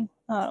dating,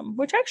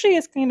 which actually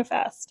is kind of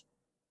fast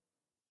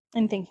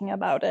in thinking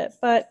about it,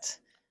 but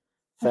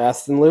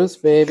fast and loose,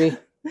 baby.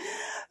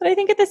 But I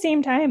think at the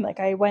same time,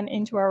 like I went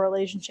into our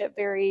relationship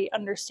very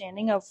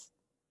understanding of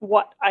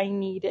what I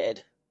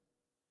needed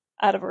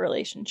out of a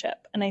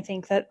relationship. And I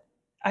think that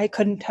I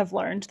couldn't have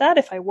learned that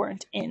if I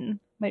weren't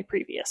in my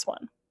previous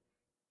one.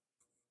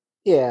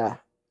 Yeah.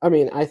 I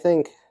mean, I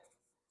think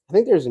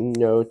there's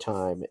no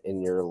time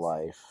in your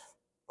life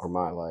or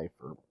my life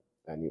or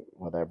any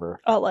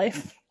whatever. A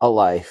life.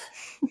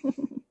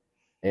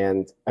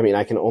 And I mean,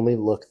 I can only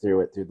look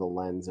through it through the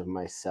lens of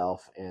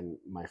myself and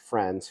my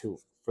friends who,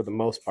 for the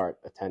most part,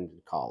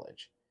 attended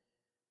college.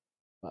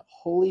 But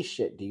holy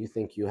shit, do you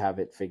think you have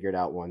it figured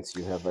out once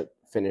you have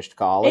finished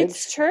college?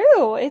 It's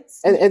true.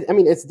 And I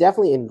mean, it's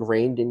definitely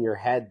ingrained in your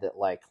head that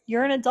like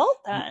you're an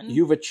adult then.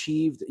 You've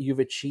achieved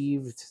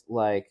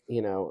like,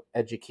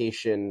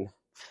 education.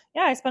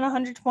 Yeah, I spent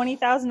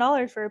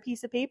 $120,000 for a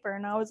piece of paper,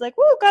 and I was like,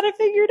 "Woo, got it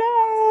figured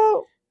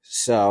out."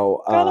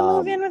 So gotta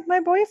move in with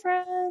my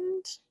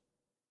boyfriend.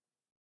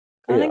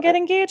 Gonna get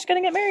engaged.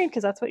 Gonna get married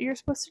because that's what you're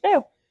supposed to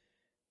do.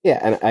 Yeah,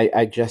 and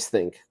I just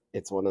think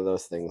it's one of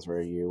those things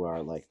where you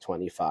are like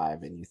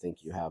 25 and you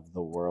think you have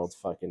the world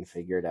fucking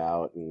figured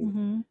out,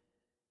 and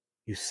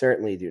you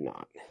certainly do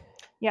not.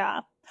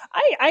 Yeah.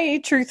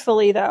 I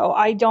truthfully, though,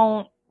 I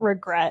don't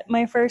regret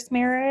my first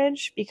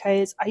marriage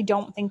because I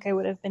don't think I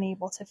would have been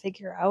able to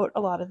figure out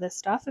a lot of this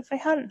stuff if I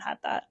hadn't had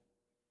that.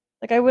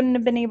 Like, I wouldn't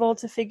have been able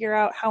to figure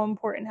out how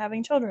important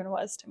having children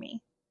was to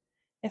me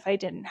if I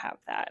didn't have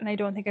that. And I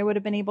don't think I would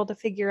have been able to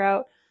figure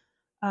out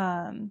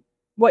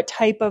what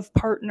type of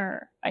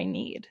partner I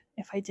need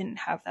if I didn't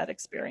have that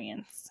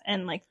experience.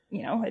 And like,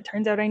 it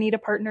turns out I need a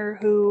partner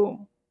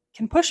who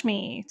can push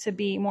me to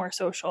be more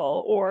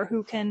social or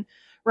who can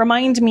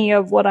remind me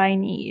of what I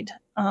need.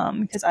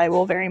 Because I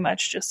will very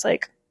much just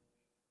like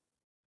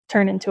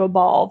turn into a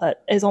ball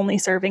that is only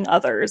serving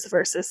others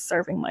versus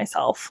serving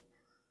myself.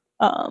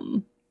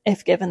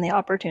 If given the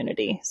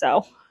opportunity.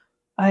 So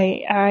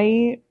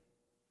I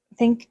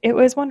think it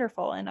was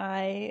wonderful and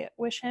I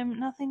wish him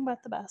nothing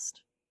but the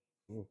best.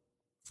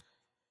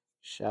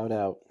 Shout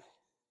out.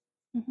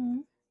 Mm-hmm.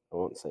 I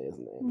won't say his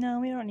name.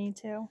 No, we don't need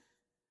to.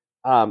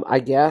 I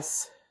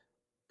guess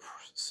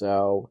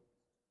so.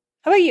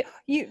 How about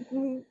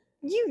you?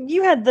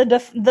 You had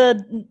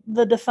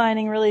the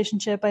defining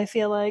relationship, I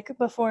feel like,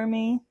 before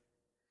me.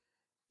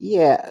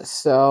 Yeah,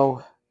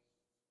 so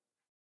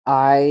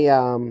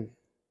I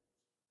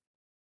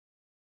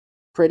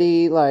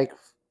pretty like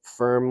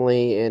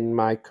firmly in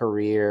my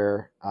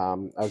career. I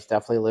was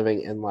definitely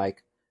living in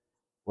like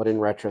what in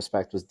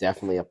retrospect was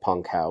definitely a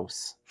punk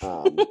house.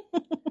 And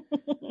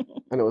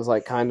it was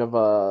like kind of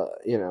a,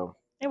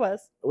 It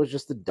was. it was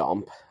just a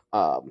dump.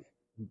 Um,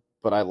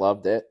 but I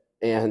loved it.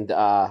 And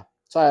so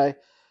I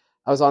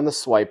was on the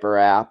swiper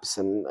apps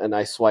and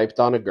I swiped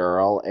on a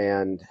girl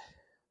and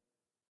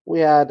we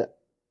had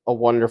a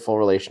wonderful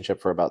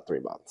relationship for about 3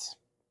 months.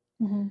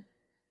 Mm-hmm.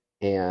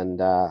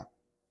 And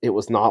it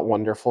was not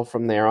wonderful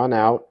from there on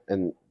out.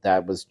 And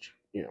that was,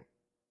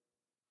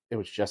 it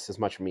was just as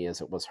much me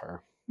as it was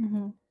her.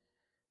 Mm-hmm.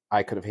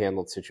 I could have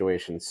handled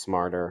situations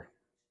smarter,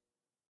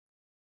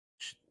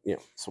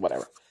 so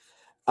whatever.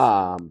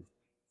 Um,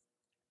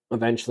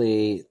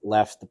 Eventually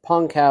left the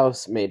punk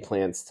house, made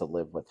plans to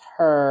live with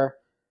her.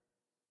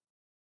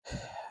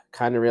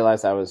 Kind of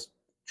realized I was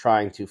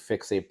trying to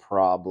fix a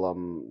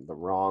problem the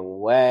wrong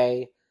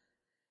way.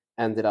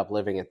 Ended up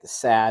living at the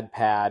sad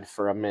pad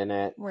for a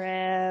minute.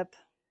 Rip.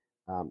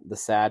 The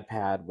sad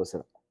pad was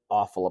an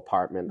awful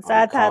apartment on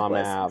Sad pad Com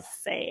was Ave.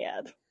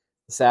 sad.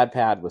 The sad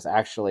pad was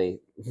actually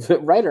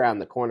right around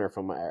the corner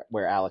from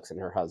where Alex and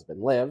her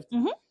husband lived.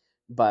 Mm-hmm.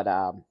 But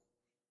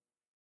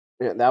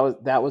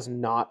that was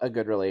not a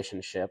good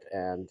relationship,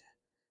 and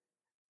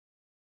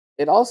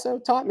it also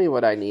taught me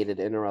what I needed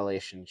in a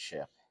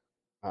relationship.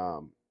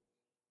 Yeah.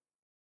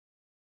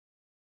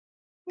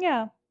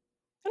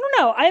 I don't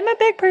know. I'm a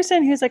big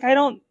person who's like, I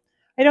don't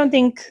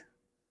think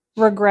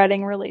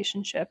regretting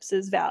relationships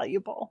is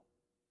valuable.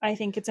 I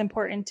think it's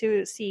important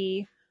to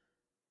see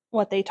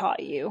what they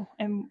taught you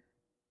and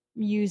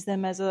use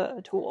them as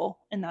a tool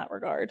in that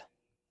regard.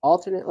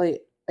 Alternately,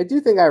 I do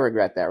think I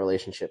regret that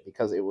relationship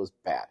because it was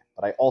bad,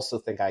 but I also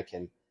think I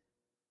can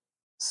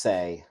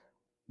say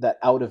that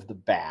out of the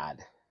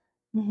bad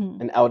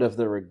Mm-hmm. and out of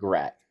the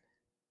regret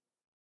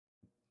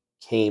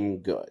came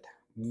good.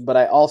 But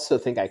I also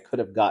think I could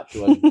have got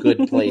to a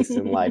good place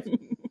in life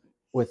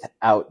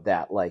without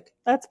that, like,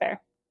 That's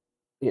fair.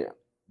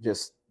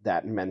 Just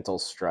that mental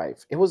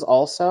strife. It was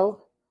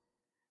also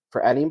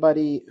for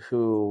anybody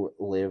who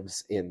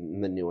lives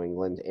in the New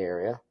England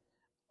area.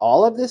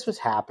 All of this was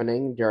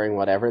happening during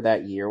whatever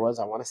that year was.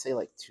 I want to say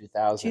like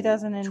 2012,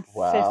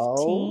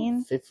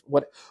 2015.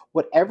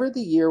 whatever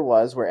the year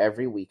was, where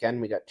every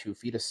weekend we got 2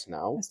 feet of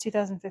snow. It was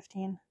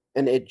 2015.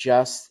 And it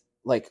just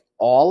like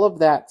all of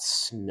that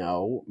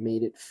snow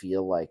made it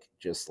feel like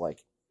just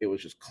like it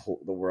was just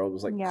the world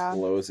was like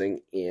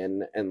closing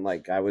in, and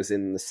like I was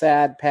in the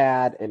sad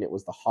pad and it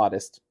was the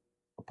hottest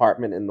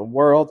apartment in the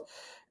world,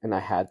 and I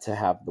had to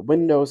have the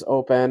windows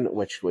open,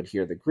 which would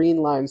hear the green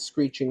line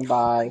screeching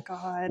by. Oh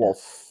my God. While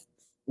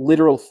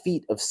literal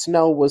feet of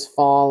snow was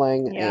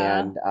falling.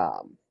 And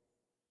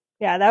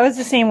yeah, that was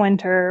the same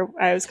winter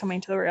I was coming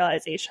to the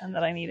realization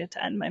that I needed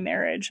to end my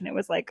marriage, and it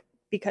was like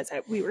because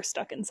we were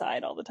stuck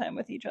inside all the time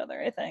with each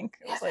other. I think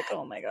it was like,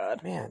 oh my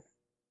God, man,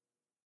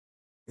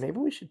 maybe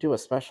we should do a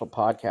special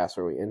podcast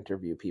where we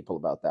interview people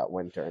about that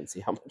winter and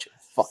see how much it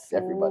fucked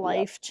everybody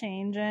life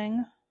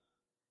changing.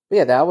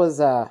 Yeah, that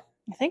was I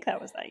think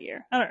that was that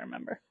year. I don't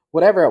remember.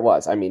 Whatever it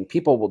was. I mean,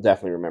 people will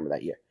definitely remember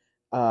that year.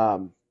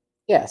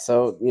 Yeah,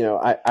 so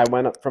I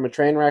went up from a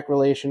train wreck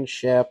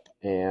relationship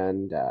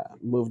and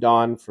moved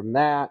on from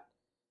that.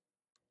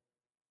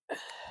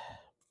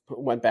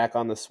 Went back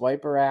on the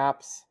swiper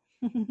apps.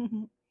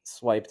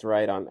 Swiped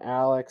right on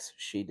Alex.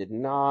 She did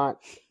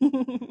not.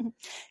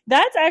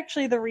 That's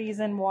actually the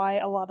reason why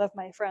a lot of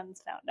my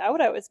friends found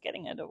out I was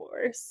getting a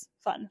divorce.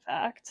 Fun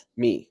fact.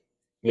 Me.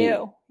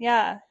 You.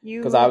 Yeah.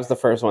 Because I was the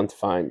first one to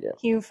find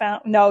you.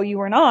 No, you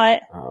were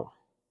not. Oh.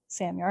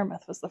 Sam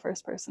Yarmouth was the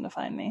first person to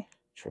find me.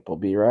 Triple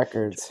B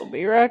Records.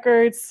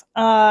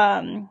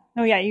 Oh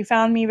yeah, you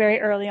found me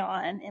very early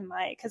on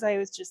because I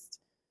was just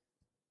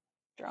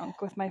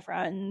drunk with my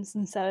friends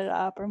and set it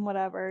up and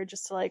whatever,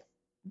 just to like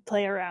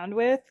play around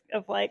with,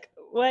 of like,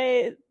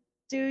 what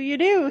do you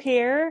do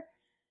here?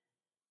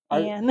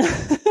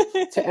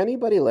 To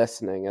anybody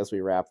listening, as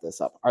we wrap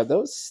this up, are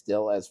those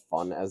still as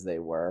fun as they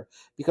were?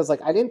 Because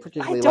like I didn't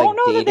particularly I don't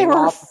know that they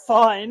were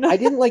fun. I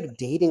didn't like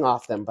dating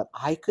off them, but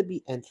I could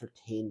be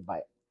entertained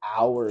by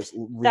hours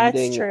reading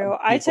That's true.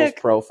 people's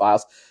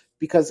profiles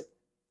because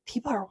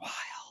people are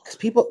wild.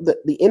 Because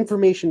the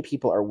information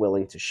people are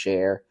willing to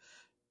share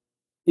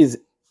is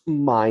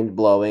mind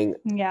blowing.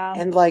 Yeah.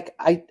 And like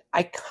I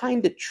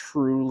kind of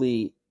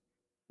truly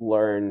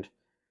learned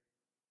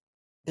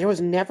there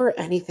was never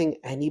anything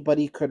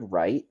anybody could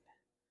write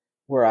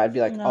where I'd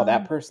be like, oh,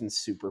 that person's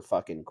super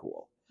fucking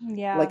cool.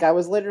 Yeah. Like I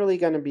was literally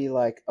going to be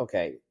like,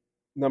 okay,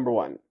 number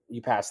 1, you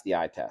passed the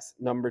eye test.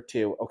 Number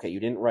 2, okay, you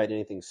didn't write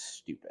anything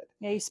stupid.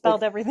 Yeah, you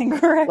spelled everything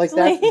correctly.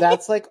 Like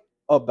that's like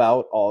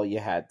about all you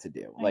had to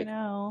do. Like, I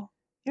know.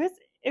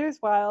 It was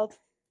wild.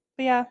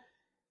 But yeah,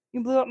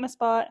 you blew up my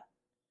spot.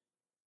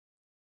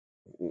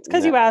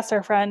 Because you asked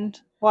our friend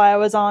why I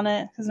was on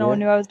it, because no one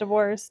Yeah. knew I was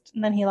divorced,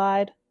 and then he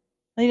lied.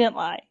 He didn't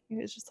lie. He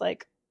was just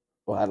like,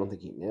 Well, I don't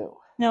think he knew.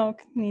 no,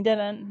 he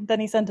didn't. Then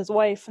he sent his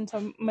wife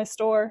into my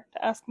store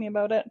to ask me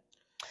about it.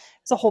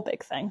 It's a whole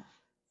big thing.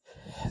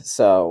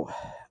 So,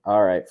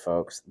 all right,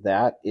 folks,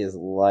 that is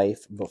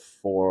life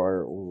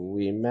before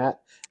we met.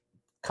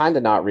 Kind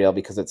of not real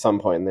because at some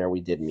point in there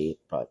we did meet,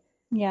 but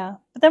Yeah.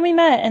 But then we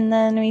met, and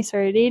then we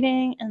started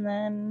dating, and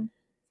then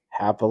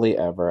happily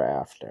ever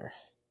after.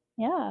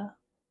 yeah.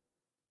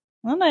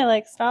 Then I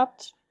like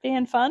stopped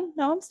being fun.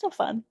 No, I'm still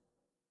fun.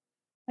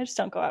 I just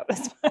don't go out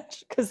as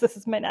much because this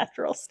is my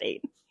natural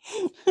state.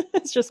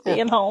 It's just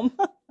being home.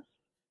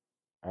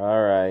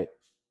 All right.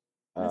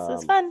 This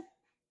is fun.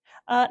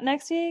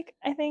 Next week,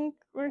 I think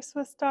we're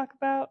supposed to talk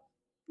about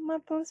my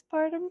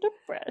postpartum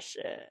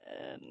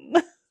depression.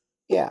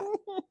 Yeah.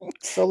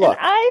 So look, and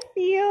I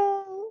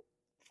feel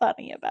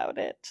funny about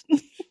it.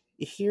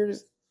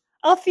 here's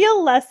I'll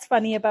feel less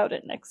funny about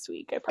it next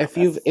week. I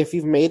promise. if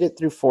you've made it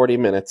through 40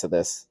 minutes of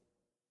this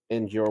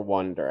and you're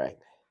wondering,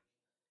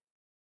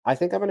 I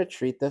think I'm going to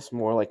treat this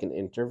more like an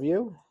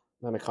interview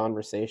than a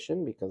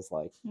conversation because,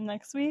 like,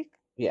 next week.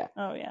 yeah.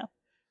 Oh yeah.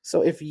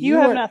 So if you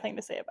have nothing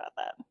to say about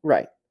that,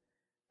 right?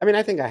 I mean,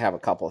 I think I have a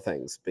couple of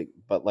things,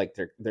 but like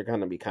they're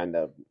going to be kind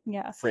of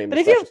framed. But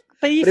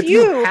if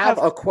you have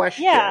a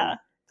question,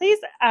 please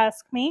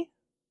ask me.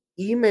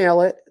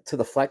 Email it to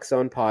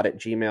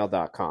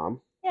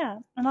theflexzonepod@gmail.com. Yeah,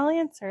 and I'll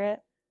answer it.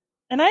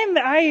 And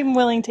I'm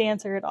willing to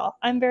answer it all.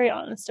 I'm very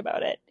honest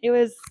about it.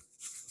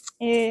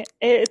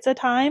 It's a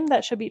time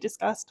that should be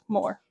discussed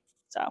more.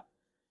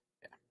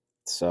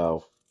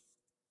 So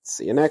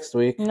see you next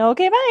week.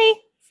 Okay, bye.